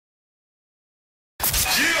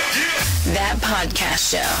That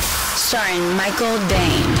Podcast Show, starring Michael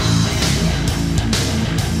Dane.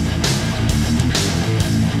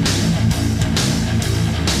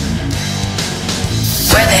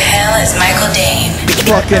 Where the hell is Michael Dane?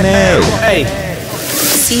 Fucking A. Hey.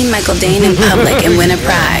 See Michael Dane in public and win a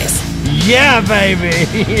prize. Yeah, baby.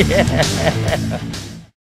 Yeah.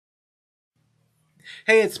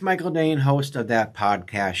 Hey, it's Michael Dane, host of That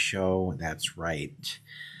Podcast Show. That's right.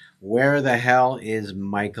 Where the hell is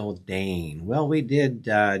Michael Dane? Well, we did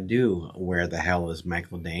do Where the Hell is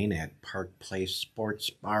Michael Dane at Park Place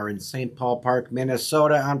Sports Bar in St. Paul Park,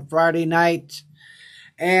 Minnesota on Friday night.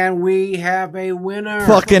 And we have a winner.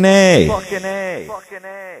 Fucking A. Fucking A. Fucking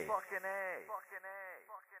A.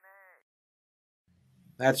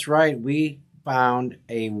 That's right. We found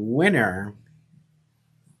a winner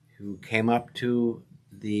who came up to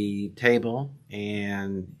the table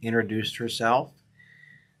and introduced herself.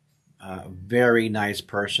 A very nice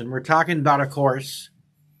person. We're talking about, of course,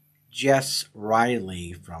 Jess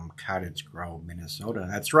Riley from Cottage Grove, Minnesota.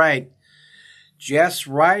 That's right. Jess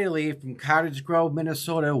Riley from Cottage Grove,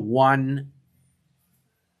 Minnesota won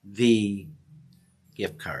the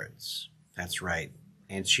gift cards. That's right.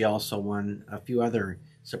 And she also won a few other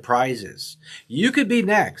surprises. You could be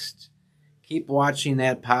next. Keep watching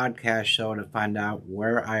That Podcast Show to find out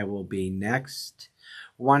where I will be next.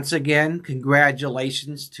 Once again,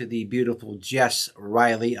 congratulations to the beautiful Jess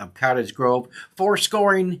Riley of Cottage Grove for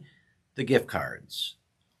scoring the gift cards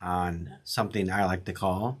on something I like to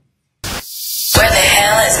call Where the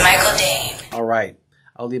hell is Michael Dane? All right.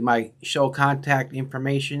 I'll leave my show contact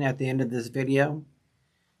information at the end of this video.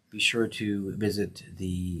 Be sure to visit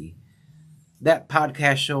the That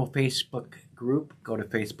Podcast Show Facebook group. Go to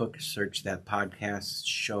Facebook, search That Podcast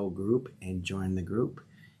Show group, and join the group.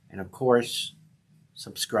 And of course,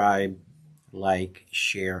 subscribe, like,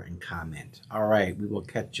 share, and comment. All right, we will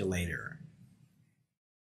catch you later.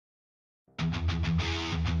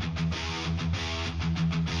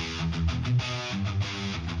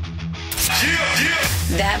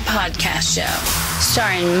 That Podcast Show,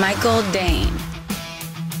 starring Michael Dane.